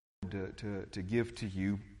to give to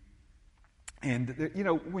you. And,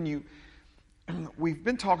 we've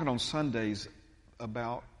been talking on Sundays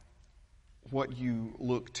about what you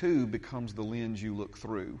look to becomes the lens you look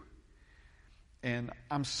through. And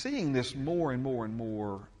I'm seeing this more and more and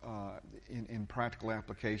more in practical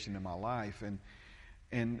application in my life.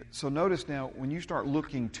 And so notice now, when you start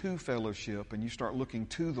looking to fellowship and you start looking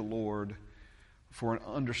to the Lord for an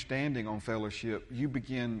understanding on fellowship, you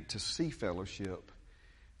begin to see fellowship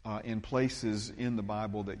in places in the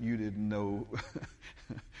Bible that you didn't know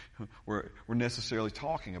were necessarily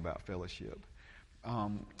talking about fellowship.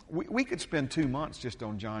 We could spend 2 months just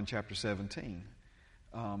on John chapter 17.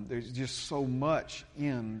 There's just so much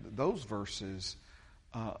in those verses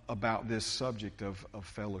about this subject of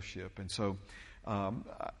fellowship. And so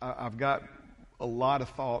I've got a lot of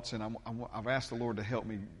thoughts, and I've asked the Lord to help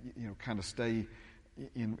me, kind of stay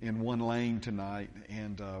in one lane tonight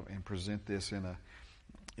and present this in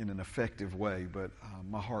an effective way. But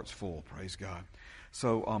my heart's full, praise God.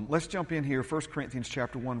 So let's jump in here. 1 Corinthians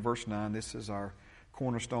chapter 1, verse 9. This is our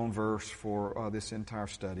cornerstone verse for this entire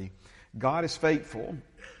study. God is faithful,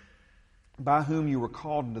 by whom you were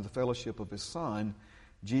called into the fellowship of His Son,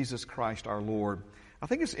 Jesus Christ our Lord. I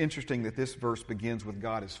think it's interesting that this verse begins with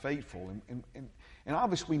God is faithful. And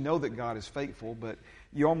obviously we know that God is faithful, but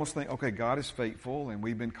you almost think, okay, God is faithful, and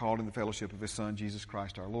we've been called in the fellowship of His Son, Jesus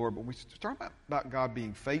Christ our Lord. But when we start about God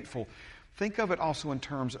being faithful, think of it also in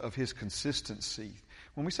terms of His consistency.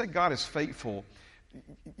 When we say God is faithful,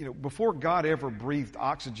 before God ever breathed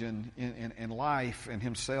oxygen and life and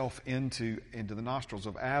Himself into the nostrils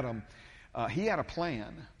of Adam, He had a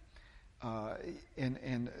plan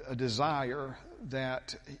and a desire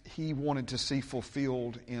that He wanted to see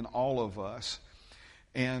fulfilled in all of us.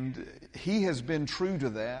 And He has been true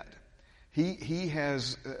to that. He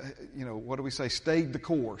has, what do we say, stayed the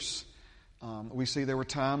course. We see there were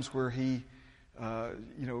times where He,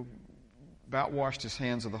 about washed His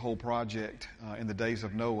hands of the whole project in the days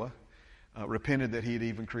of Noah, repented that He had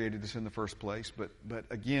even created us in the first place. But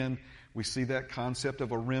again, we see that concept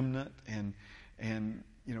of a remnant and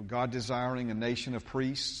God desiring a nation of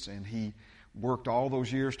priests, and He worked all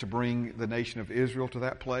those years to bring the nation of Israel to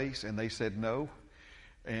that place, and they said no.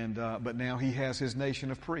 And but now He has His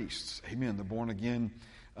nation of priests. Amen. The born again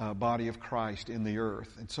body of Christ in the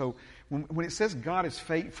earth. And so when it says God is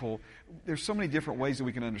faithful, there's so many different ways that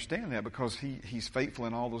we can understand that, because He's faithful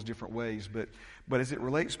in all those different ways. But as it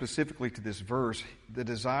relates specifically to this verse, the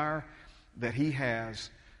desire that He has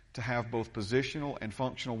to have both positional and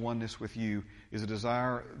functional oneness with you is a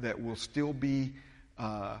desire that will still be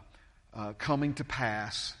coming to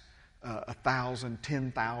pass 1,000,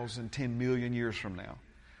 10,000, 10 million years from now.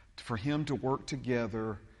 For Him to work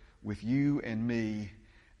together with you and me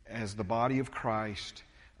as the body of Christ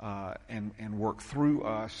and work through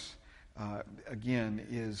us, again,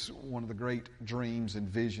 is one of the great dreams and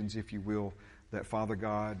visions, if you will, that Father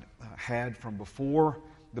God had from before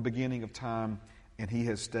the beginning of time, and He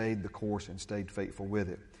has stayed the course and stayed faithful with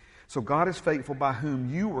it. So God is faithful, by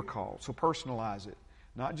whom you were called. So personalize it.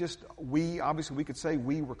 Not just we. Obviously, we could say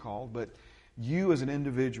we were called, but you as an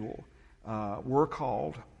individual were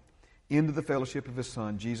called into the fellowship of His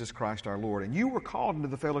Son, Jesus Christ our Lord. And you were called into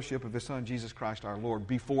the fellowship of His Son, Jesus Christ our Lord,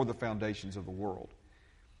 before the foundations of the world.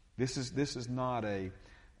 This is not a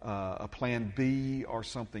plan B or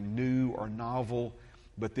something new or novel,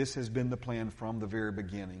 but this has been the plan from the very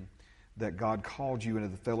beginning, that God called you into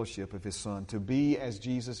the fellowship of His Son to be as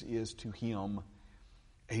Jesus is to Him.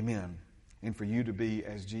 Amen. And for you to be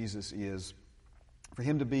as Jesus is. For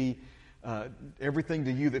Him to be everything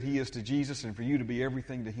to you that He is to Jesus, and for you to be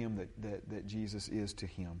everything to Him that Jesus is to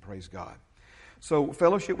Him. Praise God. So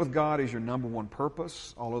fellowship with God is your number one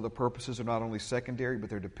purpose. All other purposes are not only secondary, but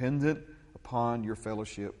they're dependent upon your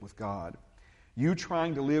fellowship with God. You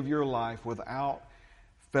trying to live your life without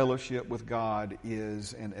fellowship with God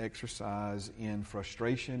is an exercise in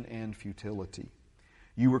frustration and futility.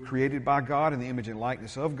 You were created by God in the image and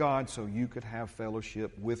likeness of God, so you could have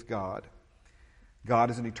fellowship with God.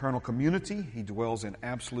 God is an eternal community. He dwells in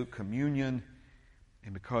absolute communion.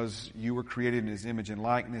 And because you were created in His image and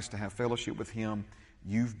likeness to have fellowship with Him,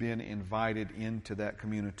 you've been invited into that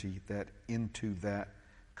community, into that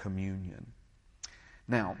communion.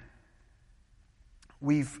 Now,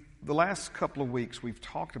 the last couple of weeks, we've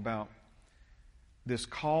talked about this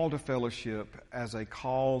call to fellowship as a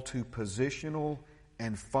call to positional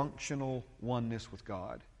and functional oneness with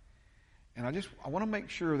God. And I want to make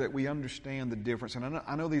sure that we understand the difference. And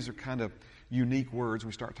I know these are kind of unique words.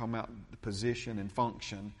 We start talking about the position and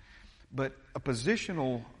function. But a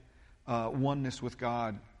positional oneness with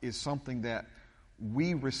God is something that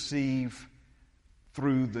we receive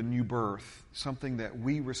through the new birth, something that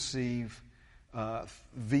we receive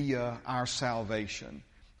via our salvation,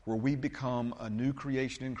 where we become a new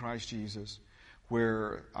creation in Christ Jesus,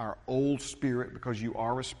 where our old spirit, because you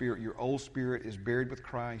are a spirit, your old spirit is buried with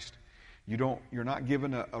Christ. You're not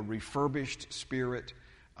given a refurbished spirit,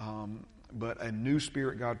 but a new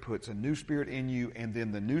spirit. God puts a new spirit in you, and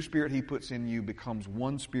then the new spirit He puts in you becomes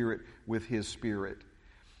one spirit with His Spirit.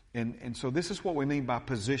 And so this is what we mean by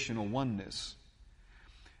positional oneness.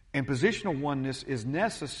 And positional oneness is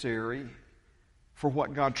necessary for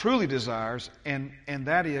what God truly desires, and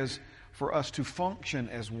that is for us to function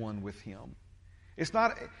as one with Him. It's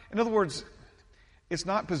not, in other words, it's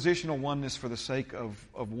not positional oneness for the sake of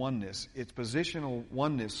oneness. It's positional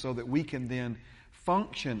oneness so that we can then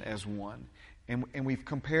function as one. And we've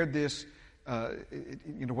compared this,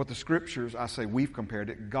 what the Scriptures, I say we've compared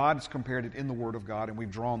it, God's compared it in the Word of God, and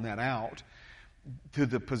we've drawn that out to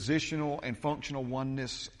the positional and functional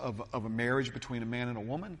oneness of a marriage between a man and a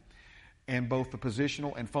woman, and both the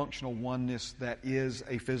positional and functional oneness that is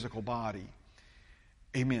a physical body.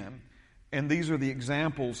 Amen. And these are the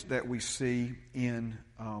examples that we see in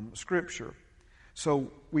Scripture. So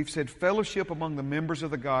we've said fellowship among the members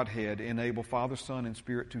of the Godhead enable Father, Son, and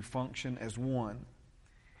Spirit to function as one.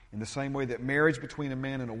 In the same way that marriage between a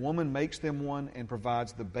man and a woman makes them one and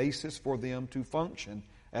provides the basis for them to function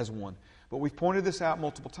as one. But we've pointed this out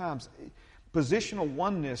multiple times. Positional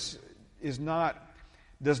oneness does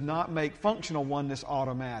not make functional oneness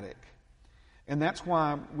automatic. And that's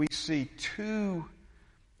why we see two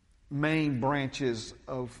main branches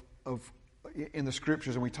in the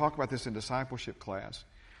Scriptures, and we talk about this in discipleship class.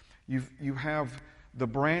 You have the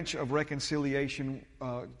branch of reconciliation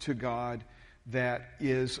to God that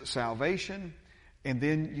is salvation, and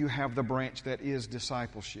then you have the branch that is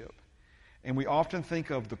discipleship. And we often think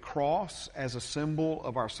of the cross as a symbol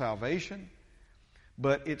of our salvation,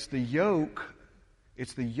 but it's the yoke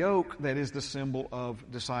that is the symbol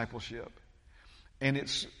of discipleship. And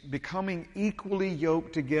it's becoming equally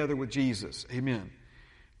yoked together with Jesus. Amen.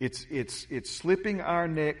 It's slipping our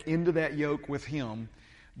neck into that yoke with Him.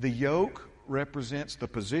 The yoke represents the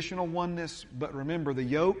positional oneness, but remember, the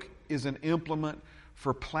yoke is an implement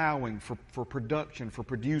for plowing, for production, for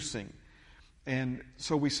producing. And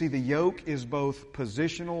so we see the yoke is both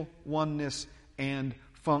positional oneness and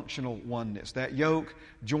functional oneness. That yoke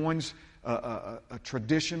joins a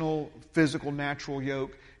traditional physical natural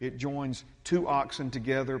yoke. It joins two oxen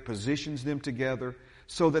together, positions them together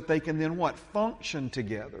so that they can then what? Function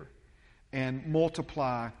together and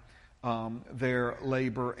multiply their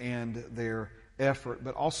labor and their effort.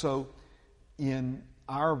 But also in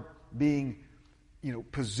our being,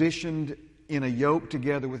 positioned in a yoke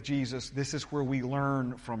together with Jesus, this is where we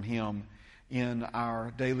learn from Him in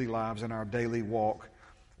our daily lives, in our daily walk.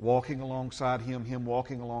 Walking alongside Him, Him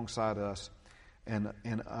walking alongside us, and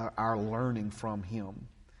our learning from Him.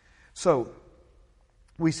 So,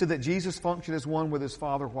 we see that Jesus functioned as one with His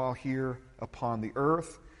Father while here upon the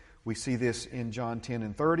earth. We see this in John 10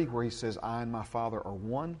 and 30, where He says, I and my Father are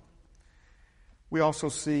one. We also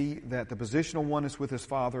see that the positional oneness with His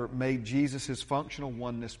Father made Jesus' functional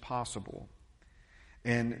oneness possible.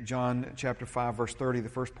 In John chapter 5, verse 30, the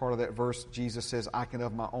first part of that verse, Jesus says, I can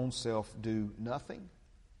of my own self do nothing.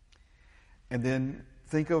 And then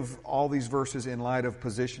think of all these verses in light of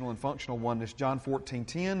positional and functional oneness. John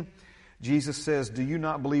 14:10, Jesus says, do you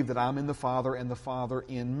not believe that I'm in the Father and the Father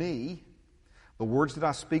in me? The words that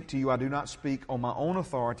I speak to you, I do not speak on my own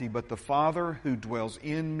authority, but the Father who dwells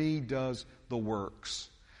in me does the works.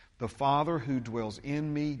 The Father who dwells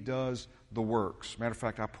in me does the works. Matter of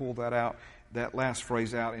fact, I pulled that last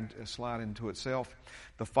phrase out and slide into itself.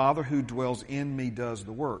 The Father who dwells in me does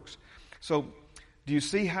the works. So, do you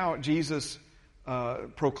see how Jesus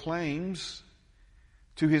proclaims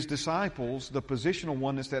to His disciples the positional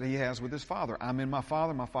oneness that He has with His Father? I'm in my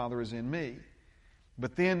Father is in me.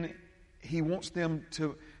 But then He wants them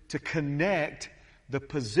to connect the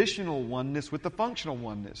positional oneness with the functional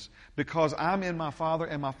oneness. Because I'm in my Father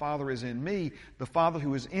and my Father is in me, the Father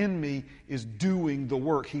who is in me is doing the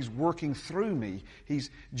work. He's working through me.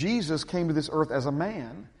 Jesus came to this earth as a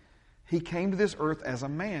man. He came to this earth as a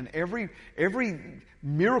man. Every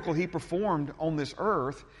miracle He performed on this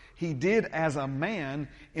earth, He did as a man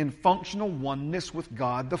in functional oneness with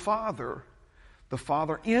God the Father. The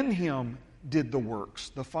Father in Him did the works.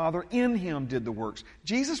 The Father in Him did the works.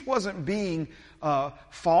 Jesus wasn't being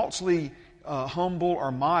falsely humble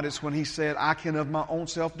or modest when He said, I can of my own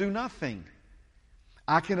self do nothing.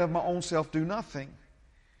 I can of my own self do nothing.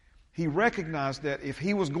 He recognized that if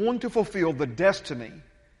He was going to fulfill the destiny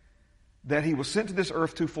that He was sent to this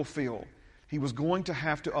earth to fulfill, He was going to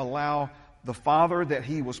have to allow the Father that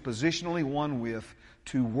he was positionally one with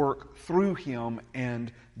to work through him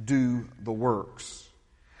and do the works.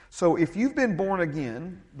 So if you've been born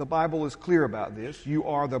again, the Bible is clear about this. You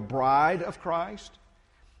are the bride of Christ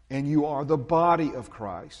and you are the body of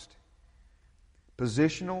Christ.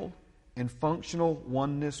 Positional and functional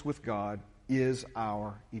oneness with God is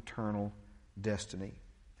our eternal destiny.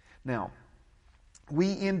 Now,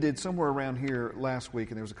 we ended somewhere around here last week,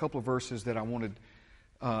 and there was a couple of verses that I wanted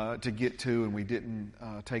to get to, and we didn't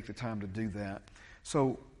take the time to do that.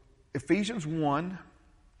 So, Ephesians 1,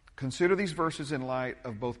 consider these verses in light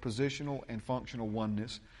of both positional and functional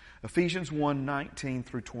oneness. Ephesians 1, 19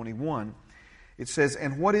 through 21, it says,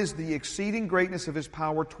 "And what is the exceeding greatness of His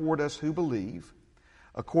power toward us who believe,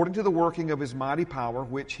 according to the working of His mighty power,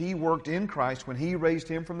 which He worked in Christ when He raised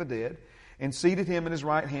Him from the dead, and seated Him in His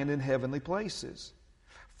right hand in heavenly places,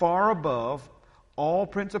 far above all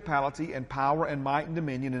principality and power and might and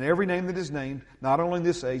dominion, and every name that is named, not only in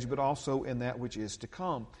this age, but also in that which is to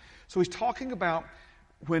come." So he's talking about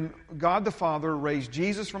when God the Father raised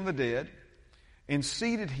Jesus from the dead and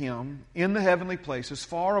seated Him in the heavenly places,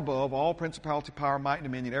 far above all principality, power, might, and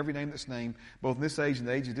dominion, every name that's named, both in this age and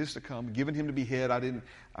the age that is to come, given Him to be head.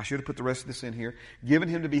 I should have put the rest of this in here. Given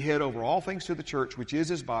Him to be head over all things to the church, which is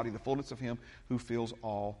His body, the fullness of Him who fills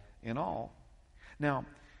all in all. Now,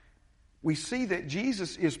 we see that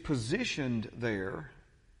Jesus is positioned there,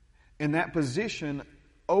 and that position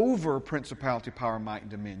over principality, power, might,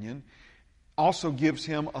 and dominion also gives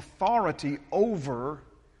Him authority over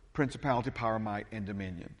principality, power, might, and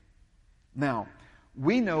dominion. Now,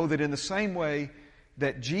 we know that in the same way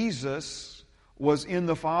that Jesus was in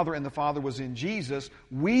the Father and the Father was in Jesus,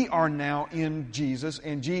 we are now in Jesus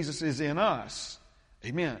and Jesus is in us.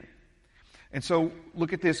 Amen. And so,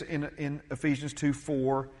 look at this in Ephesians 2,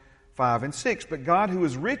 4, 5, and 6. "But God, who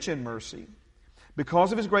is rich in mercy,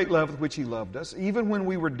 because of His great love with which He loved us, even when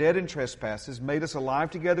we were dead in trespasses, made us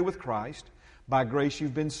alive together with Christ. By grace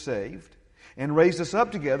you've been saved, and raised us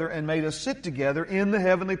up together and made us sit together in the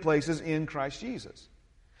heavenly places in Christ Jesus."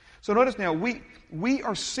 So notice now, we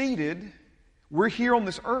are seated, we're here on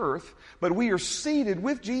this earth, but we are seated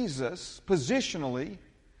with Jesus positionally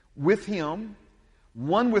with Him,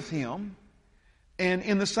 one with Him, and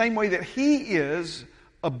in the same way that He is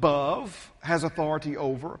above, has authority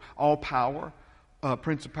over all power,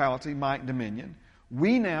 principality, might, and dominion,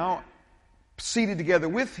 we now, seated together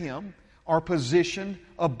with Him, are positioned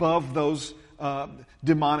above those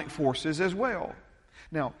demonic forces as well.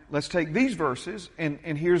 Now, let's take these verses, and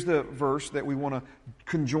here's the verse that we want to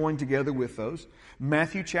conjoin together with those.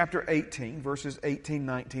 Matthew chapter 18, verses 18,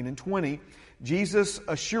 19, and 20. Jesus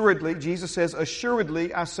says,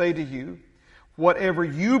 "Assuredly, I say to you, whatever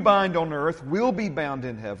you bind on earth will be bound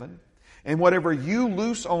in heaven, and whatever you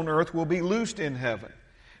loose on earth will be loosed in heaven."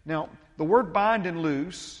 Now, the word bind and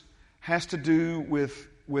loose has to do with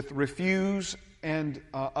refuse and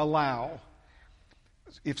allow.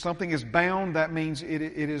 If something is bound, that means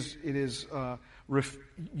you're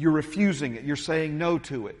refusing it. You're saying no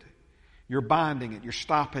to it. You're binding it. You're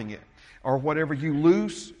stopping it. Or whatever you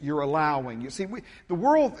loose, you're allowing. You see, the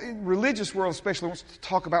world, religious world especially, wants to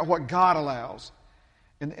talk about what God allows.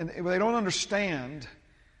 And they don't understand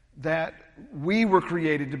that we were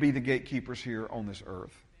created to be the gatekeepers here on this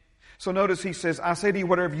earth. So notice he says, "I say to you,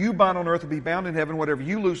 whatever you bind on earth will be bound in heaven, whatever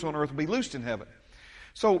you loose on earth will be loosed in heaven."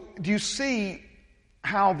 So do you see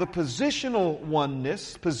how the positional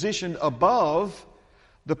oneness, positioned above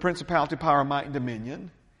the principality, power, might, and dominion,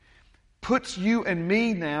 puts you and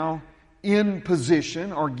me now in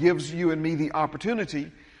position, or gives you and me the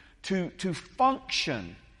opportunity to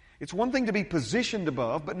function. It's one thing to be positioned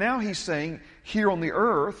above, but now he's saying here on the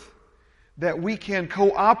earth that we can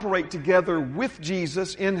cooperate together with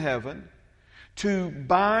Jesus in heaven to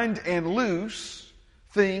bind and loose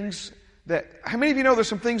things that... How many of you know there's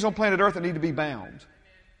some things on planet earth that need to be bound?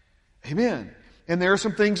 Amen. And there are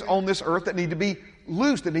some things on this earth that need to be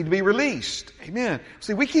loosed, that need to be released. Amen.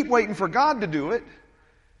 See, we keep waiting for God to do it,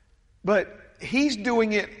 but He's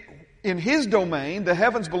doing it in His domain. The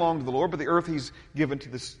heavens belong to the Lord, but the earth He's given to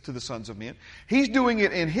the sons of men. He's doing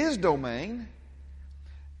it in His domain,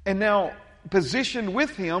 and now positioned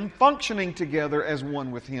with Him, functioning together as one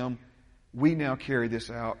with Him, we now carry this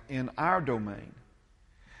out in our domain.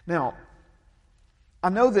 Now, I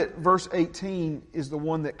know that verse 18 is the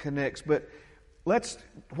one that connects, but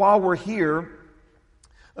while we're here,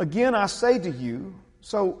 again I say to you,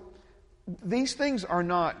 so these things are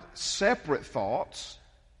not separate thoughts,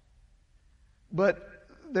 but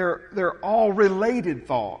they're all related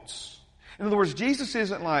thoughts. In other words, Jesus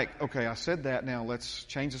isn't like, okay, I said that, now let's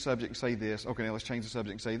change the subject and say this. Okay, now let's change the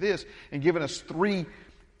subject and say this. And giving us three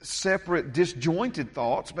separate, disjointed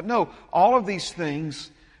thoughts. But no, all of these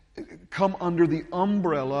things come under the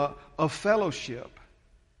umbrella of fellowship.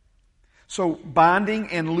 So binding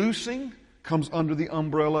and loosing comes under the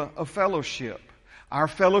umbrella of fellowship. Our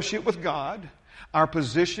fellowship with God, our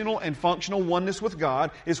positional and functional oneness with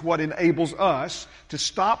God is what enables us to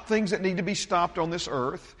stop things that need to be stopped on this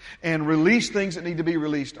earth and release things that need to be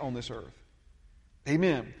released on this earth.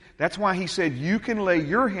 Amen. That's why he said, you can lay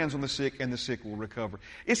your hands on the sick and the sick will recover.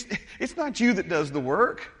 It's not you that does the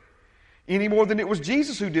work any more than it was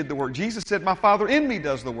Jesus who did the work. Jesus said, my Father in me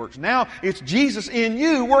does the works. Now it's Jesus in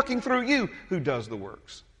you, working through you, who does the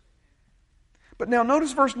works. But now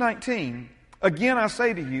notice verse 19. Again I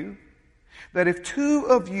say to you, that if two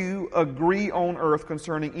of you agree on earth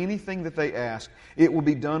concerning anything that they ask, it will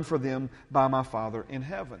be done for them by my Father in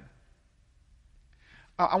heaven.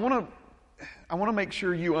 I want to make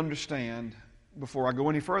sure you understand, before I go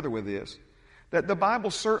any further with this, that the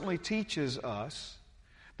Bible certainly teaches us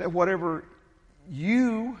that whatever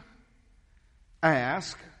you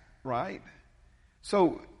ask, right?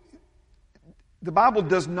 So the Bible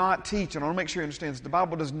does not teach, and I want to make sure you understand this, the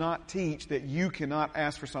Bible does not teach that you cannot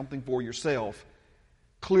ask for something for yourself.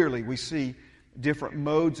 Clearly, we see different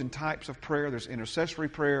modes and types of prayer. There's intercessory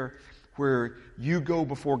prayer where you go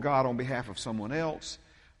before God on behalf of someone else.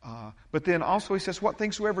 But then also he says, what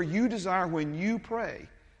things soever you desire when you pray,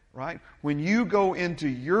 right? When you go into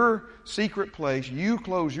your secret place, you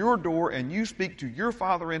close your door and you speak to your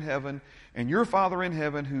Father in heaven, and your Father in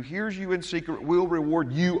heaven who hears you in secret will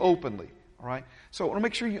reward you openly. All right? So I want to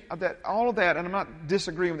make sure that all of that, and I'm not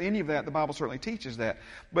disagreeing with any of that, the Bible certainly teaches that.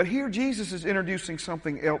 But here Jesus is introducing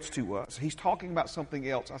something else to us. He's talking about something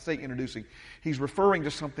else. I say introducing. He's referring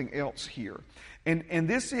to something else here. And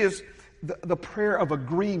this is the prayer of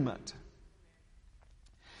agreement.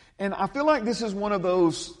 And I feel like this is one of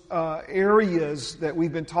those areas that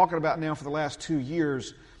we've been talking about now for the last 2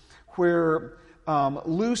 years where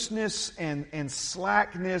looseness and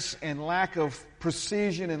slackness and lack of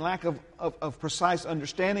precision and lack of precise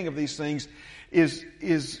understanding of these things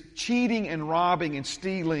is cheating and robbing and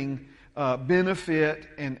stealing benefit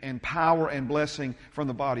and power and blessing from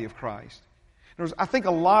the body of Christ. I think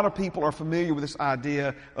a lot of people are familiar with this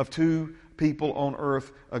idea of two people on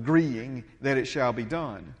earth agreeing that it shall be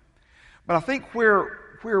done. But I think where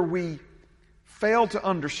we fail to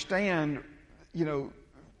understand,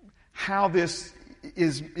 how this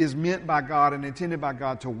is meant by God and intended by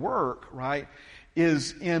God to work, right,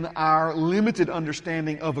 is in our limited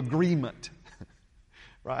understanding of agreement,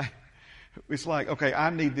 right? It's like, okay, I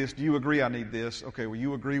need this. Do you agree I need this? Okay, well,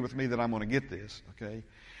 you agree with me that I'm going to get this, okay?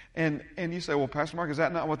 And you say, well, Pastor Mark, is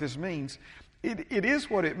that not what this means? It is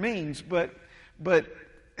what it means, but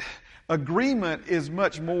agreement is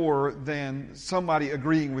much more than somebody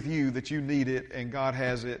agreeing with you that you need it and God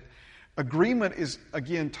has it. Agreement is,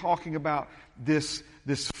 again, talking about this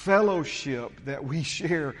fellowship that we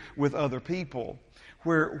share with other people,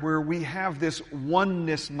 where we have this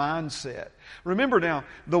oneness mindset. Remember now,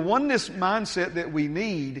 the oneness mindset that we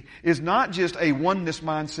need is not just a oneness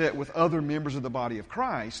mindset with other members of the body of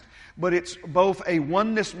Christ, but it's both a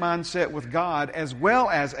oneness mindset with God as well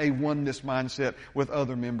as a oneness mindset with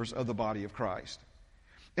other members of the body of Christ.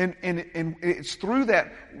 And it's through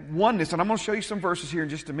that oneness, and I'm going to show you some verses here in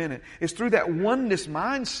just a minute. It's through that oneness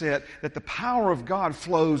mindset that the power of God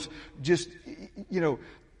flows just,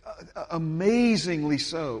 amazingly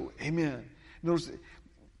so. Amen.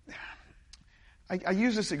 I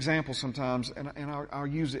use this example sometimes, and I'll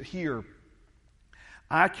use it here.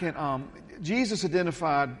 Jesus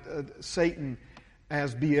identified Satan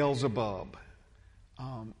as Beelzebub,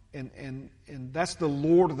 and that's the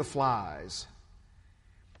Lord of the Flies.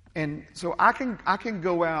 And so I can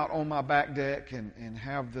go out on my back deck and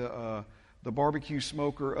have the barbecue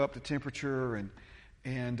smoker up to temperature,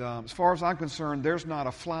 and as far as I'm concerned, there's not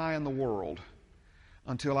a fly in the world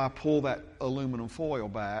until I pull that aluminum foil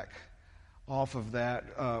back off of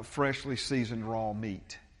that freshly seasoned raw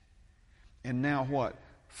meat. And now what?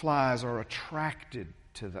 Flies are attracted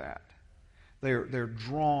to that. They're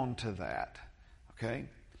drawn to that. Okay?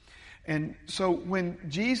 And so when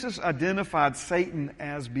Jesus identified Satan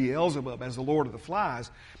as Beelzebub, as the Lord of the Flies,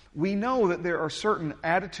 we know that there are certain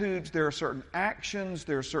attitudes, there are certain actions,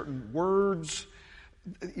 there are certain words,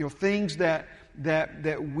 things that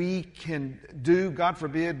that we can do, God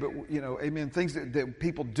forbid, but, amen, things that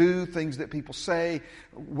people do, things that people say,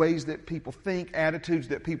 ways that people think, attitudes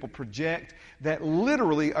that people project, that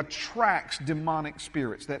literally attracts demonic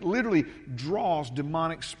spirits, that literally draws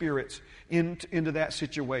demonic spirits into that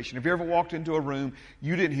situation. If you ever walked into a room,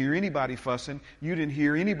 you didn't hear anybody fussing, you didn't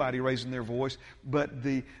hear anybody raising their voice, but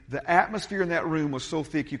the atmosphere in that room was so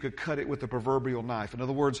thick you could cut it with a proverbial knife. In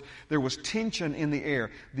other words, there was tension in the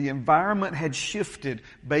air. The environment had shifted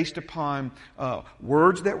based upon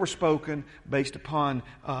words that were spoken, based upon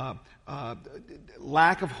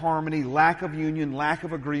lack of harmony, lack of union, lack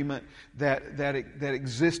of agreement that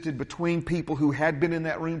existed between people who had been in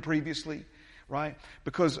that room previously. Right?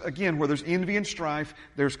 Because, again, where there's envy and strife,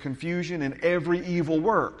 there's confusion and every evil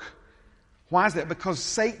work. Why is that? Because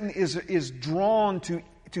Satan is drawn to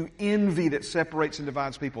envy that separates and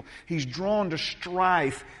divides people. He's drawn to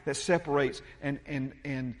strife that separates and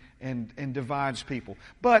divides people.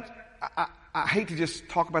 But I hate to just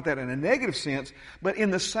talk about that in a negative sense, but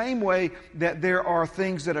in the same way that there are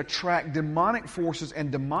things that attract demonic forces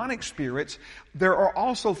and demonic spirits, there are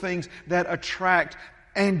also things that attract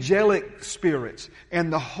angelic spirits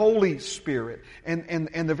and the Holy Spirit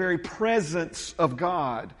and the very presence of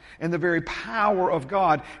God and the very power of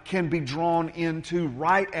God can be drawn into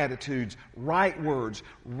right attitudes, right words,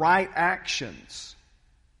 right actions.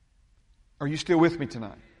 Are you still with me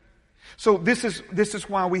tonight? So this is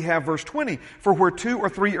why we have verse 20. For where 2 or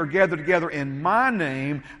 3 are gathered together in my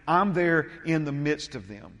name, I'm there in the midst of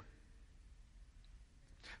them.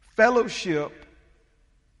 Fellowship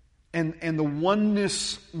and the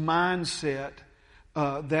oneness mindset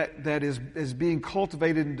that is being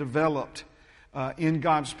cultivated and developed in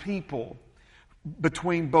God's people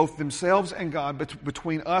between both themselves and God,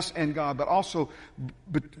 between us and God, but also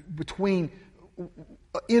between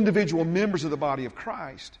individual members of the body of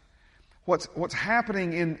Christ. What's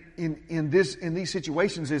happening in these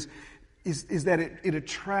situations is that it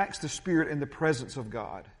attracts the Spirit and the presence of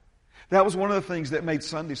God. That was one of the things that made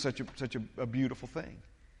Sunday such a beautiful thing.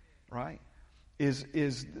 Right? Is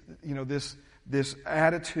this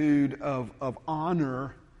attitude of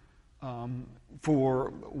honor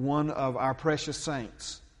for one of our precious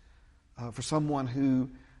saints, for someone who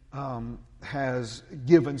has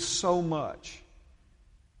given so much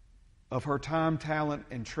of her time, talent,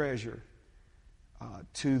 and treasure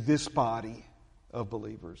to this body of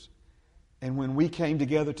believers. And when we came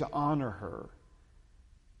together to honor her,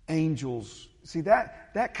 angels, see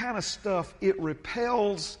that kind of stuff, it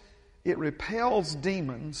repels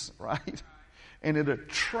demons, right? And it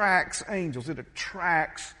attracts angels. It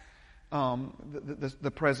attracts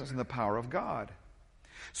the presence and the power of God.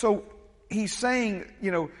 So he's saying,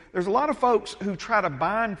 there's a lot of folks who try to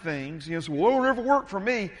bind things. So, well, it'll never work for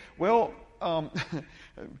me. Well,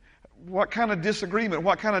 what kind of disagreement,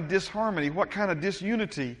 what kind of disharmony, what kind of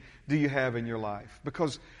disunity do you have in your life?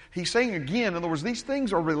 Because he's saying again, in other words, these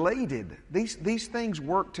things are related. These things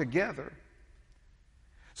work together.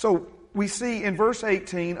 So we see in verse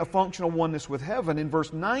 18 a functional oneness with heaven. In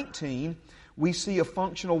verse 19, we see a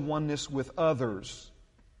functional oneness with others.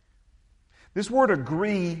 This word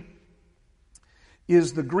agree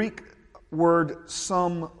is the Greek word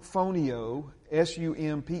symphonio,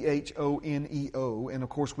 S-U-M-P-H-O-N-E-O. And of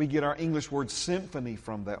course we get our English word symphony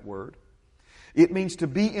from that word. It means to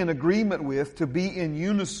be in agreement with, to be in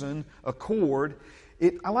unison, accord.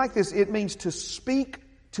 I like this. It means to speak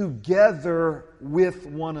together with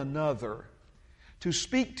one another. To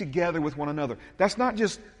speak together with one another. That's not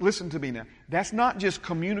just, listen to me now, that's not just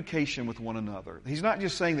communication with one another. He's not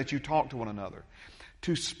just saying that you talk to one another.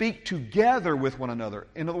 To speak together with one another.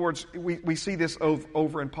 In other words, we see this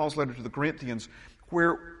over in Paul's letter to the Corinthians,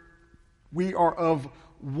 where we are of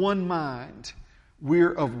one mind.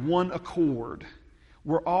 We're of one accord.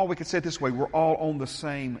 We could say it this way, we're all on the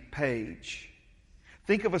same page.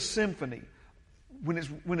 Think of a symphony. When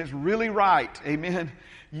it's really right, amen,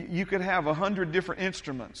 you could have 100 different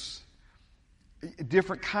instruments,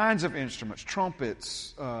 different kinds of instruments,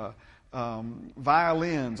 trumpets,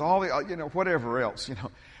 violins, all the, whatever else,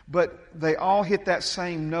 but they all hit that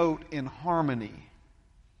same note in harmony,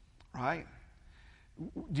 right?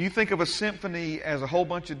 Do you think of a symphony as a whole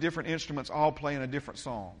bunch of different instruments all playing a different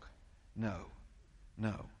song? No.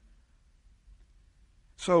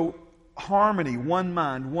 So, harmony, one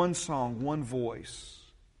mind, one song, one voice.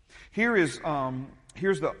 Here's an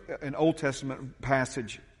Old Testament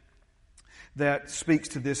passage that speaks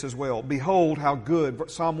to this as well. Behold how good,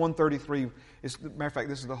 Psalm 133, matter of fact,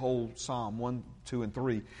 this is the whole Psalm, 1, 2, and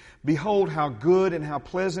 3. Behold how good and how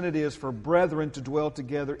pleasant it is for brethren to dwell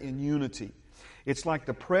together in unity. It's like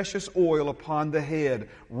the precious oil upon the head,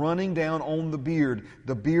 running down on the beard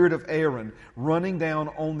of Aaron, running down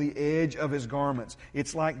on the edge of his garments.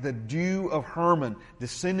 It's like the dew of Hermon,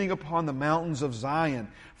 descending upon the mountains of Zion.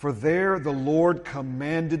 For there the Lord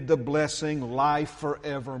commanded the blessing, life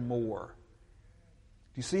forevermore.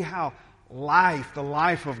 Do you see how life, the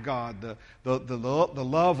life of God, the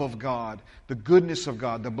love of God, the goodness of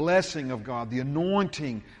God, the blessing of God, the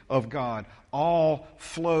anointing of God, all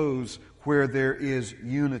flows where there is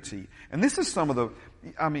unity. And this is some of the,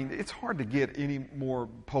 it's hard to get any more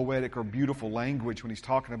poetic or beautiful language when he's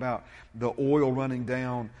talking about the oil running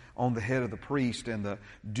down on the head of the priest and the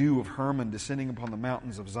dew of Hermon descending upon the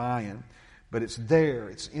mountains of Zion. But it's there,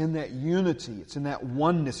 it's in that unity, it's in that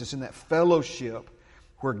oneness, it's in that fellowship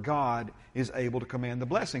where God is able to command the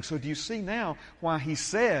blessing. So do you see now why he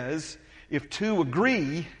says, if two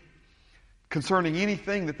agree concerning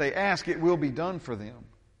anything that they ask, it will be done for them.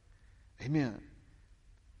 Amen.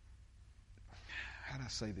 How do I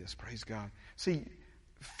say this? Praise God. See,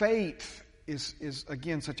 faith is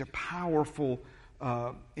again such a powerful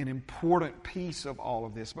and important piece of all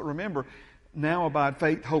of this. But remember, now abide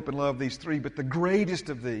faith, hope, and love, these three. But the greatest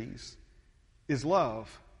of these is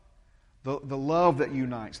love. The love that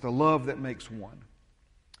unites, the love that makes one.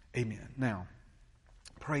 Amen. Now,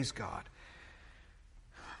 praise God.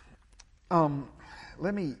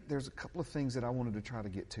 There's a couple of things that I wanted to try to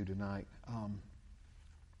get to tonight.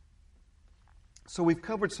 So we've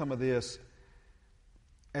covered some of this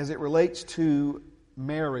as it relates to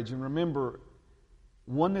marriage. And remember,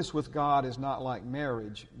 oneness with God is not like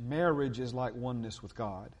marriage. Marriage is like oneness with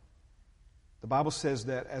God. The Bible says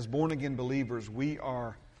that as born-again believers, we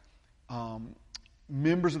are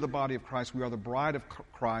members of the body of Christ. We are the bride of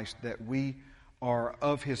Christ, that we are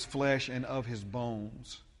of His flesh and of His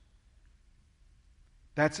bones.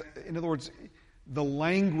 That's, in other words, the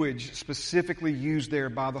language specifically used there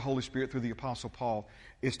by the Holy Spirit through the Apostle Paul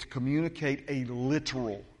is to communicate a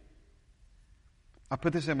literal. I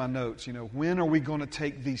put this in my notes, when are we going to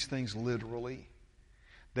take these things literally?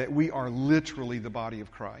 That we are literally the body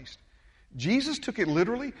of Christ. Jesus took it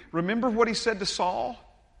literally. Remember what He said to Saul?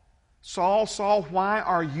 Saul, Saul, why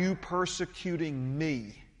are you persecuting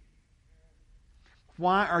me?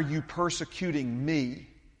 Why are you persecuting me?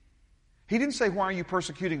 He didn't say, why are you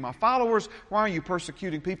persecuting my followers? Why are you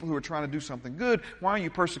persecuting people who are trying to do something good? Why are you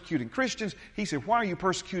persecuting Christians? He said, why are you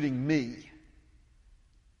persecuting me?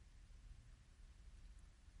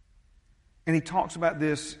 And he talks about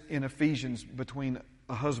this in Ephesians between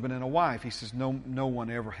a husband and a wife. He says, no one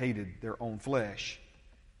ever hated their own flesh,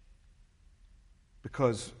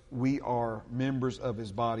 because we are members of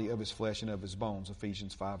His body, of His flesh, and of His bones,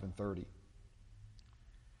 Ephesians 5:30.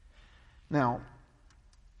 Now,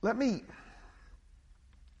 let me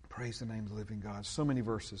praise the name of the living God. So many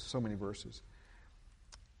verses, so many verses.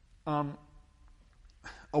 A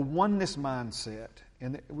oneness mindset,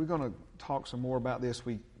 and we're going to talk some more about this.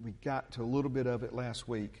 We got to a little bit of it last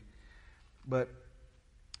week.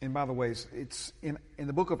 And by the way, it's in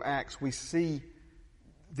the book of Acts, we see,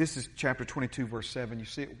 this is chapter 22, verse 7. You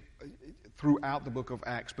see it throughout the book of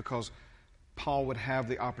Acts because Paul would have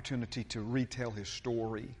the opportunity to retell his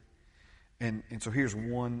story. And so here's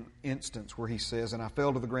one instance where he says, and I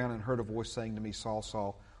fell to the ground and heard a voice saying to me, Saul,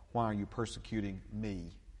 Saul, why are you persecuting me?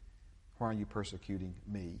 Why are you persecuting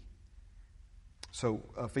me? So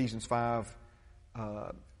Ephesians 5,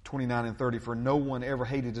 29 and 30, for no one ever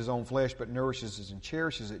hated his own flesh, but nourishes it and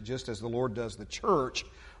cherishes it, just as the Lord does the church.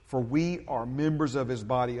 For we are members of His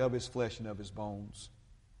body, of His flesh, and of His bones.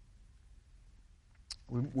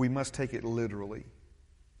 We must take it literally.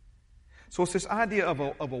 So it's this idea of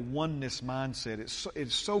a oneness mindset.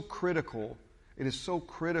 It's so critical. It is so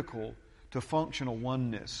critical to functional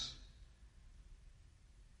oneness.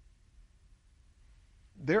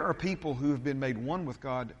 There are people who have been made one with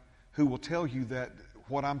God who will tell you that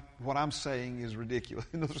what I'm saying is ridiculous.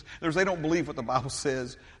 They don't believe what the Bible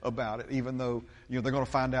says about it, even though they're going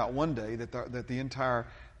to find out one day that the entire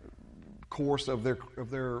course of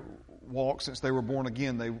their walk since they were born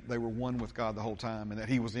again, they were one with God the whole time, and that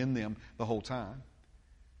He was in them the whole time.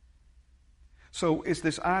 So it's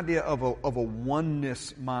this idea of a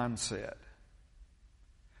oneness mindset.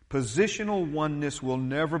 Positional oneness will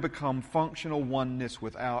never become functional oneness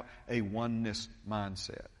without a oneness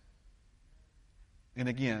mindset. And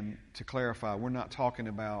again, to clarify, we're not talking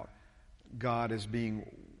about God as being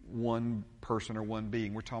one person or one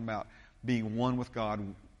being. We're talking about being one with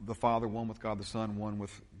God the Father, one with God the Son, one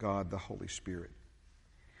with God the Holy Spirit.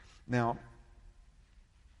 Now,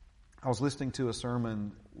 I was listening to a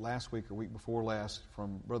sermon last week or week before last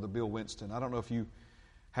from Brother Bill Winston. I don't know if you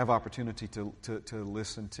have opportunity to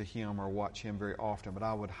listen to him or watch him very often, but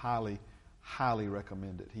I would highly, highly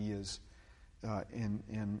recommend it. He is,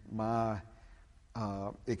 in my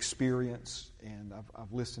experience, and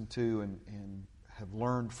I've listened to and have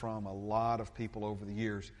learned from a lot of people over the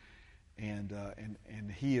years, and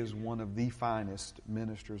he is one of the finest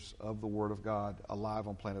ministers of the Word of God alive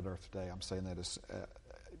on planet Earth today. I'm saying that as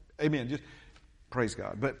amen. Just praise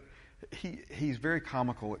God. But he's very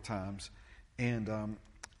comical at times, and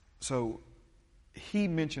so he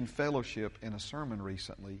mentioned fellowship in a sermon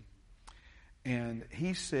recently, and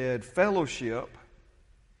he said fellowship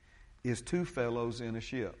is two fellows in a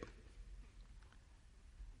ship.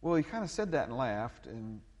 Well, he kind of said that and laughed,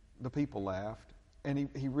 and the people laughed, and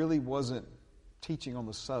he really wasn't teaching on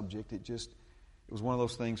the subject. It was one of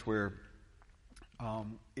those things where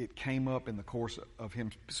it came up in the course of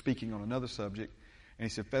him speaking on another subject, and he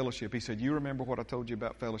said fellowship. He said, you remember what I told you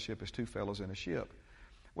about fellowship as two fellows in a ship?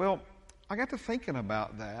 Well, I got to thinking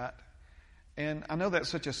about that, and I know that's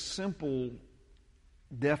such a simple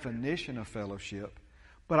definition of fellowship,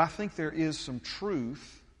 but I think there is some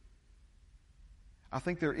truth. I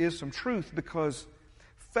think there is some truth because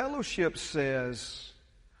fellowship says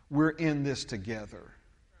we're in this together.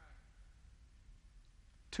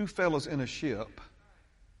 Two fellows in a ship,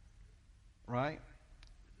 right?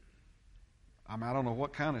 I don't know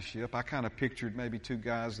what kind of ship. I kind of pictured maybe two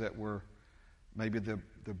guys that were, maybe the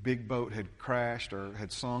big boat had crashed or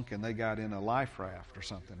had sunk and they got in a life raft or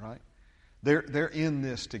something, right? They're in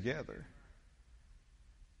this together.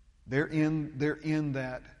 They're in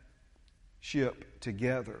that ship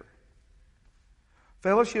together.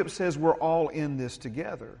 Fellowship says we're all in this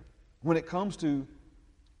together. When it comes to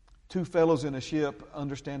two fellows in a ship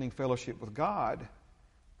understanding fellowship with God,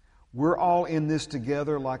 we're all in this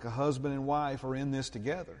together like a husband and wife are in this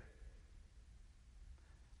together.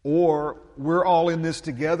 Or we're all in this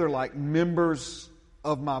together like members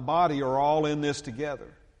of my body are all in this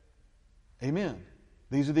together. Amen.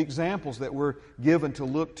 These are the examples that we're given to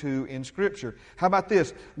look to in Scripture. How about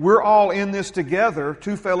this? We're all in this together,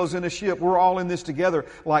 two fellows in a ship, we're all in this together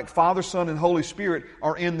like Father, Son, and Holy Spirit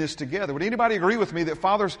are in this together. Would anybody agree with me that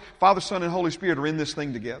Father, Son, and Holy Spirit are in this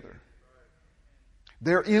thing together?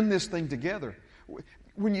 They're in this thing together.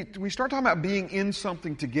 When we start talking about being in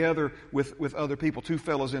something together with other people, two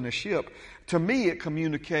fellows in a ship, to me it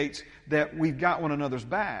communicates that we've got one another's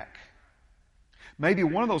back. Maybe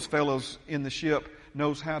one of those fellows in the ship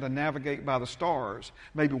knows how to navigate by the stars.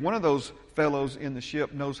 Maybe one of those fellows in the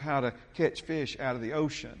ship knows how to catch fish out of the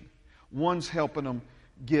ocean. One's helping them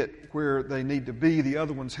get where they need to be. The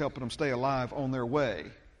other one's helping them stay alive on their way.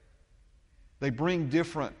 They bring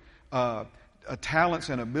different talents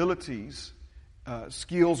and abilities,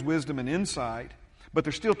 skills, wisdom, and insight, but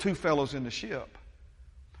they're still two fellows in the ship.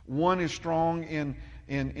 One is strong in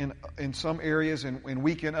some areas and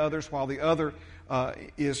weak in others, while the other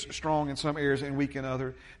is strong in some areas and weak in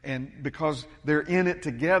others. And because they're in it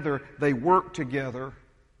together, they work together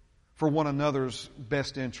for one another's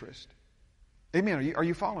best interest. Amen. Are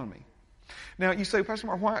you following me? Now, you say, Pastor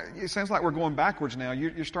Mark, why? It sounds like we're going backwards now.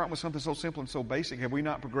 You're starting with something so simple and so basic. Have we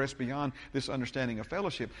not progressed beyond this understanding of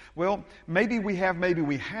fellowship? Well, maybe we have, maybe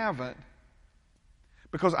we haven't.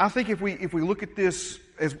 Because I think if we look at this,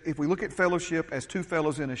 if we look at fellowship as two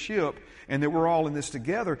fellows in a ship, and that we're all in this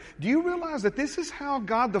together, do you realize that this is how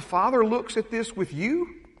God the Father looks at this with you?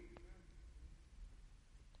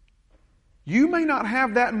 You may not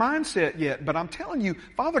have that mindset yet, but I'm telling you,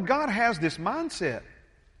 Father God has this mindset.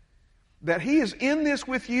 That He is in this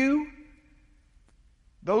with you.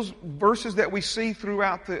 Those verses that we see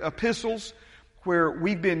throughout the epistles where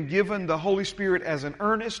we've been given the Holy Spirit as an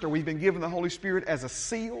earnest or we've been given the Holy Spirit as a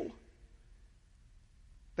seal.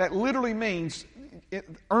 That literally means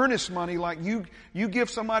earnest money, like you give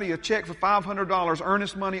somebody a check for $500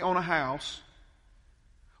 earnest money on a house.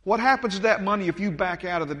 What happens to that money if you back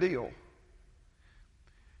out of the deal?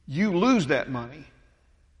 You lose that money.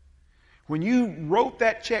 When you wrote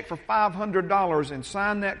that check for $500 and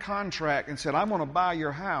signed that contract and said, I'm going to buy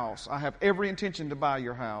your house, I have every intention to buy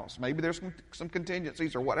your house. Maybe there's some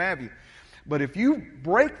contingencies or what have you. But if you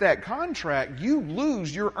break that contract, you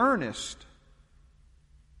lose your earnest.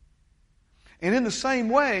 And in the same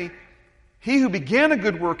way, He who began a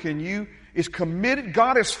good work in you is committed.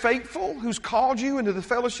 God is faithful, who's called you into the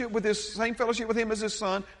fellowship with His same fellowship with Him as His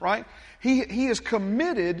Son, right? He is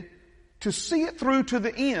committed to see it through to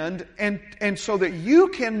the end, and so that you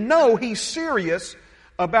can know He's serious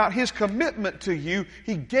about His commitment to you.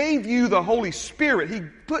 He gave you the Holy Spirit. He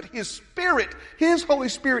put His Spirit, His Holy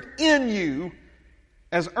Spirit in you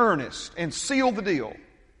as earnest and sealed the deal.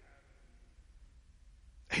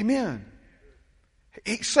 Amen.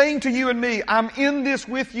 He's saying to you and me, I'm in this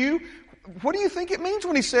with you. What do you think it means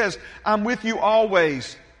when He says, I'm with you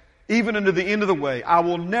always, even unto the end of the way? I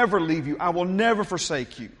will never leave you. I will never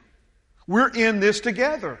forsake you. We're in this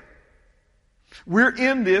together. We're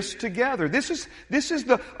in this together. This is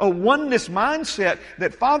a oneness mindset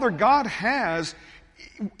that Father God has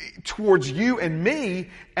towards you and me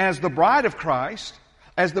as the bride of Christ,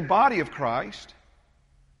 as the body of Christ.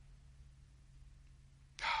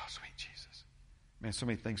 Oh, sweet Jesus. Man, so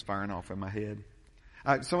many things firing off in my head.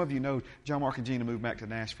 Some of you know John, Mark, and Gina moved back to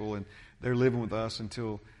Nashville, and they're living with us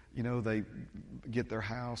until, they get their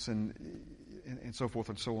house and so forth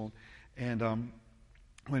and so on. And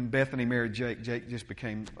when Bethany married Jake, Jake just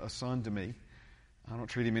became a son to me. I don't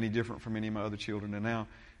treat him any different from any of my other children. And now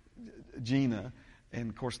Gina, and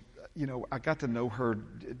of course, I got to know her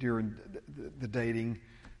during the dating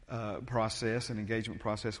process and engagement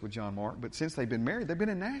process with John Mark. But since they've been married, they've been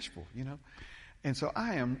in Nashville, And so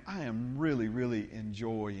I am really, really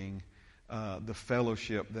enjoying the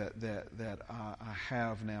fellowship that I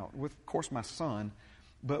have now with, of course, my son,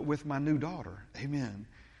 but with my new daughter. Amen.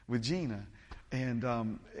 With Gina. And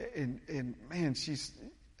man, she's,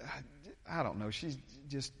 I don't know, she's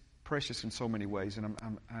just precious in so many ways, and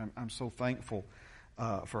I'm so thankful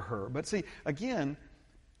for her. But see, again,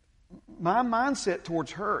 my mindset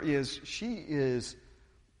towards her is she is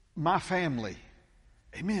my family.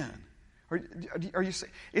 Amen. Are you?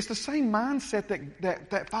 It's the same mindset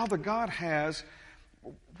that Father God has.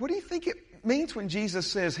 What do you think it means when Jesus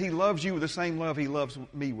says He loves you with the same love He loves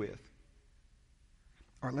me with?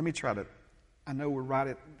 All right, let me try to. I know we're right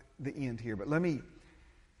at the end here, but let me.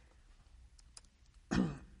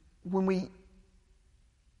 When we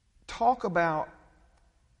talk about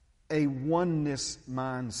a oneness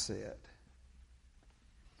mindset,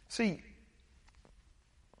 see,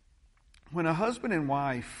 when a husband and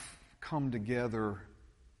wife come together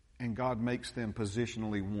and God makes them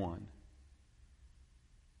positionally one,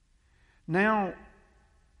 now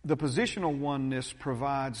the positional oneness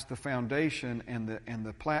provides the foundation and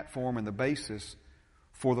the platform and the basis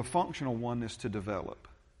for the functional oneness to develop.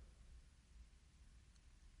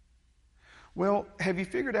 Well, have you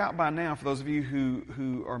figured out by now, for those of you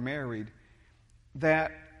who are married,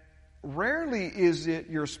 that rarely is it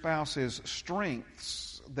your spouse's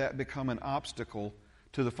strengths that become an obstacle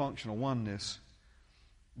to the functional oneness,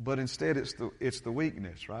 but instead it's the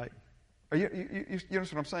weakness, right? You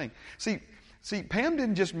understand what I'm saying? See, Pam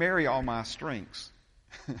didn't just marry all my strengths.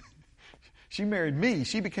 She married me.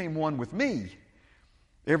 She became one with me.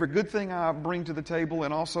 Every good thing I bring to the table,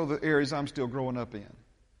 and also the areas I'm still growing up in.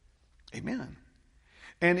 Amen.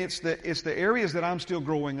 And it's the areas that I'm still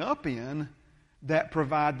growing up in that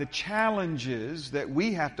provide the challenges that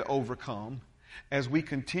we have to overcome as we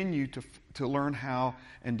continue to learn how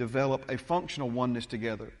and develop a functional oneness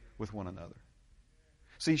together with one another.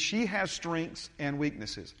 See, she has strengths and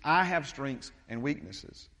weaknesses. I have strengths and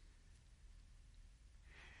weaknesses.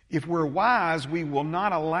 If we're wise, we will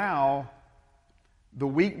not allow the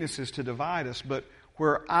weaknesses to divide us, but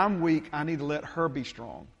where I'm weak, I need to let her be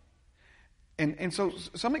strong. And so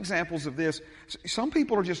some examples of this, some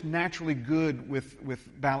people are just naturally good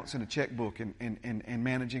with balancing a checkbook and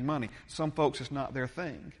managing money. Some folks, it's not their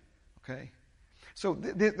thing. Okay? So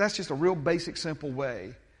that's just a real basic, simple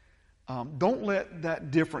way. Don't let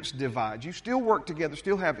that difference divide. You still work together,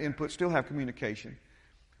 still have input, still have communication.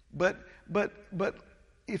 But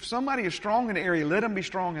if somebody is strong in an area, let them be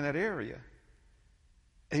strong in that area.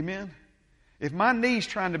 Amen? If my knee's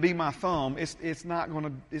trying to be my thumb, it's not going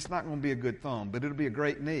to be a good thumb, but it'll be a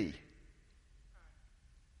great knee.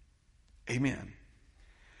 Amen.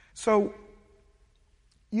 So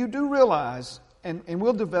you do realize, and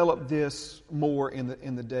we'll develop this more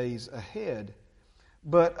in the days ahead,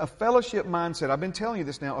 but a fellowship mindset, I've been telling you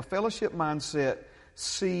this now, a fellowship mindset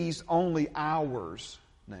sees only ours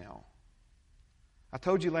now. I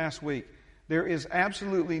told you last week, there is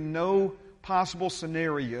absolutely no possible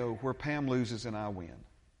scenario where Pam loses and I win.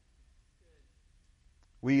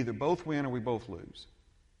 We either both win or we both lose.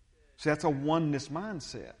 So that's a oneness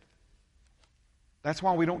mindset. That's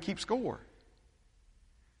why we don't keep score.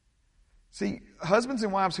 See, husbands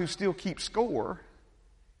and wives who still keep score,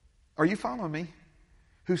 are you following me?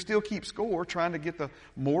 Who still keep score, trying to get the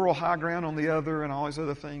moral high ground on the other and all these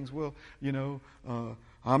other things. Well,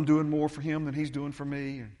 I'm doing more for him than he's doing for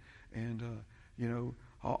me. And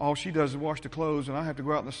all she does is wash the clothes, and I have to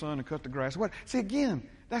go out in the sun and cut the grass. What? See, again,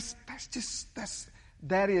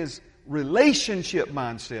 that is relationship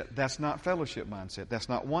mindset. That's not fellowship mindset. That's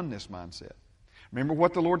not oneness mindset. Remember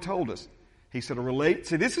what the Lord told us. He said,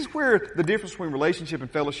 see, this is where the difference between relationship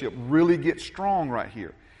and fellowship really gets strong right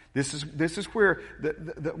here. This is where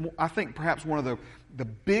I think perhaps one of the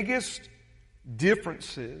biggest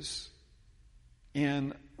differences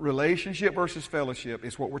in relationship versus fellowship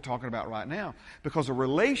is what we're talking about right now. Because a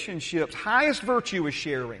relationship's highest virtue is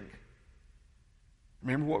sharing.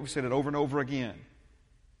 Remember what we said it over and over again.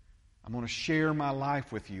 I'm going to share my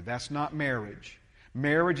life with you. That's not marriage.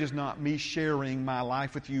 Marriage is not me sharing my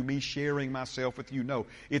life with you, me sharing myself with you. No,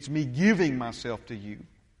 it's me giving myself to you.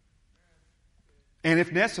 And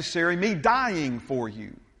if necessary, me dying for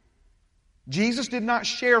you. Jesus did not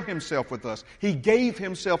share himself with us. He gave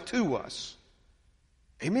himself to us.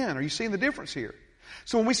 Amen. Are you seeing the difference here?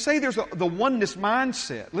 So when we say there's the oneness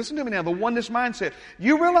mindset, listen to me now, the oneness mindset,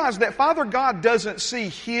 you realize that Father God doesn't see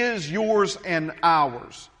his, yours, and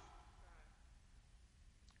ours.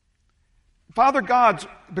 Father God's,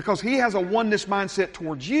 because he has a oneness mindset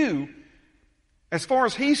towards you, as far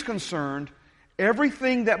as he's concerned,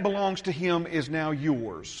 everything that belongs to him is now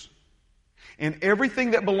yours. And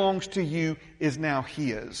everything that belongs to you is now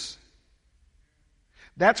his.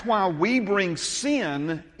 That's why we bring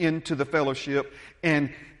sin into the fellowship,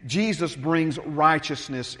 and Jesus brings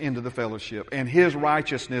righteousness into the fellowship, and his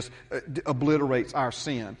righteousness obliterates our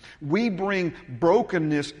sin. We bring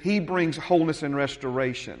brokenness, he brings wholeness and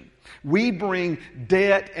restoration. We bring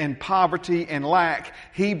debt and poverty and lack,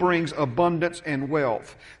 he brings abundance and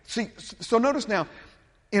wealth. See, so notice now,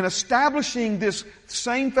 in establishing this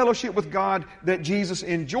same fellowship with God that Jesus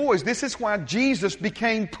enjoys, this is why Jesus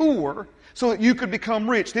became poor, so that you could become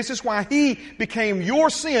rich. This is why he became your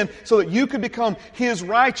sin, so that you could become his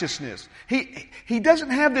righteousness. He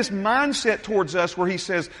doesn't have this mindset towards us where he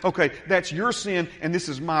says, okay, that's your sin and this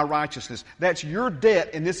is my righteousness. That's your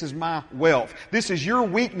debt and this is my wealth. This is your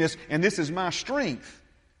weakness and this is my strength.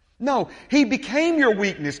 No, he became your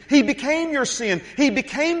weakness. He became your sin. He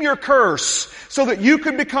became your curse so that you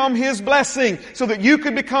could become his blessing, so that you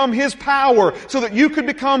could become his power, so that you could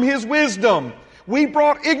become his wisdom. We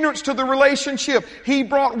brought ignorance to the relationship. He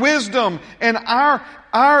brought wisdom. And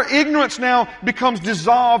our ignorance now becomes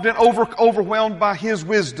dissolved and overwhelmed by his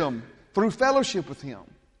wisdom through fellowship with him.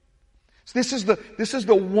 So this is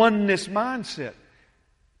the oneness mindset.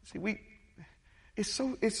 See,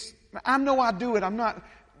 I know I do it. I'm not,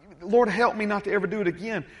 Lord help me not to ever do it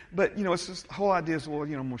again. But, it's this whole idea is, well, I'm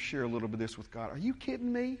going to share a little bit of this with God. Are you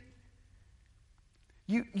kidding me?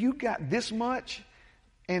 You got this much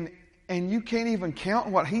and you can't even count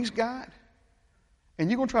what he's got?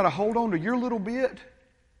 And you're going to try to hold on to your little bit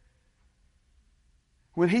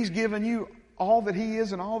when he's given you all that he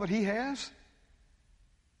is and all that he has?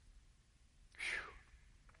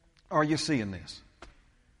 Whew. Are you seeing this?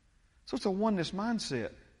 So it's a oneness mindset.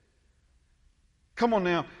 Come on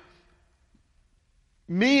now.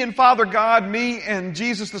 Me and Father God, me and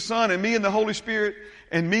Jesus the Son, and me and the Holy Spirit,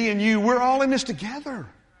 and me and you, we're all in this together.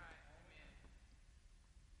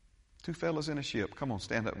 Two fellows in a ship. Come on,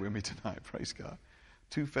 stand up with me tonight. Praise God.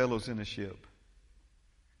 Two fellows in a ship.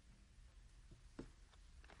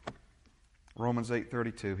 Romans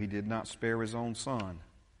 8:32. He did not spare his own son,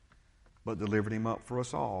 but delivered him up for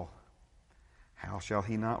us all. How shall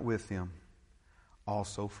he not with him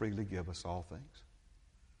also freely give us all things?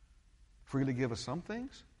 Freely give us some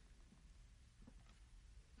things?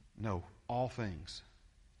 No, all things.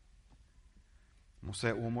 I'm going to say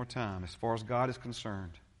it one more time. As far as God is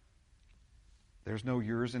concerned, there's no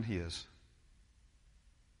yours and his.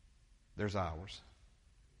 There's ours.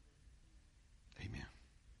 Amen.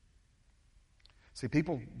 See,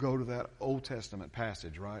 people go to that Old Testament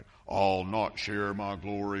passage, right? I'll not share my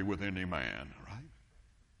glory with any man, right?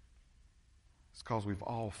 It's because we've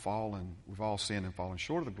all sinned and fallen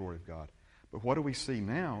short of the glory of God. But what do we see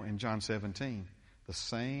now in John 17? The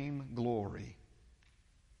same glory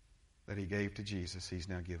that he gave to Jesus, he's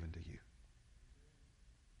now given to you.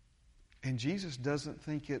 And Jesus doesn't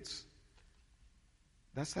think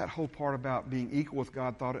that's that whole part about being equal with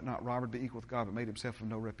God, thought it not robbery to be equal with God, but made himself of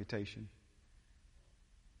no reputation.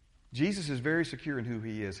 Jesus is very secure in who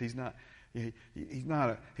he is. He's not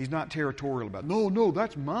territorial about, no,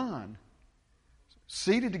 that's mine.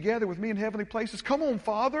 Seated together with me in heavenly places. Come on,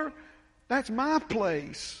 Father, that's my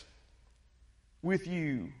place with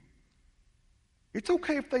you. It's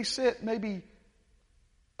okay if they sit maybe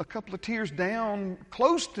a couple of tiers down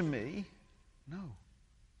close to me. No.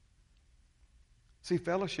 See,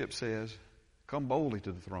 fellowship says, come boldly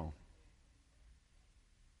to the throne.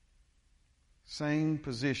 Same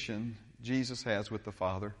position Jesus has with the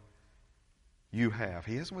Father, you have.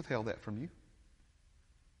 He hasn't withheld that from you.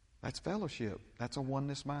 That's fellowship. That's a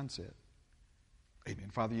oneness mindset. Amen.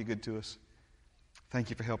 Father, you're good to us.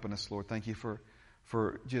 Thank you for helping us, Lord. Thank you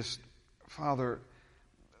for just, Father,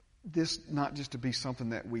 this not just to be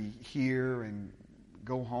something that we hear and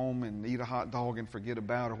go home and eat a hot dog and forget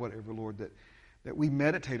about or whatever, Lord, that we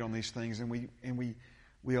meditate on these things and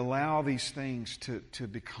we allow these things to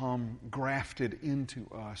become grafted into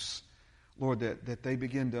us, Lord, that they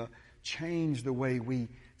begin to change the way we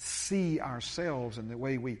see ourselves and the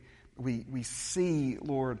way we see,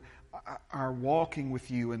 Lord, our walking with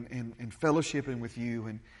you and fellowshipping with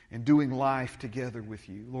you and doing life together with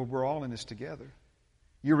you. Lord, we're all in this together.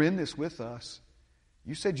 You're in this with us.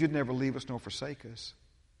 You said you'd never leave us nor forsake us.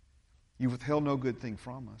 You've withheld no good thing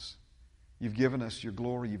from us. You've given us your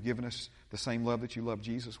glory. You've given us the same love that you love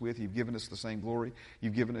Jesus with. You've given us the same glory.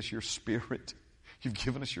 You've given us your Spirit. You've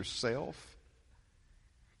given us yourself.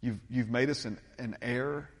 You've made us an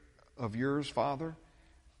heir of yours, Father,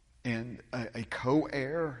 and a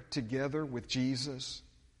co-heir together with Jesus.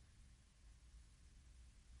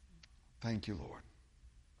 Thank you, Lord.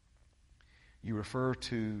 You refer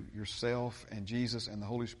to yourself and Jesus and the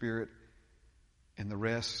Holy Spirit and the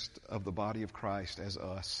rest of the body of Christ as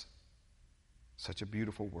us. Such a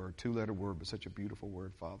beautiful word. 2-letter word, but such a beautiful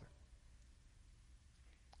word, Father.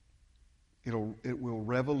 It will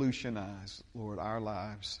revolutionize, Lord, our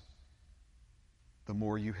lives the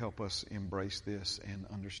more you help us embrace this and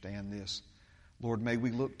understand this. Lord, may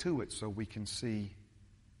we look to it so we can see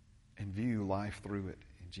and view life through it.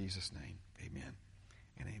 In Jesus' name, amen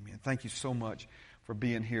and amen. Thank you so much for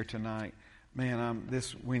being here tonight. Man,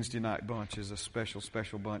 this Wednesday night bunch is a special,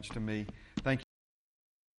 special bunch to me. Thank you.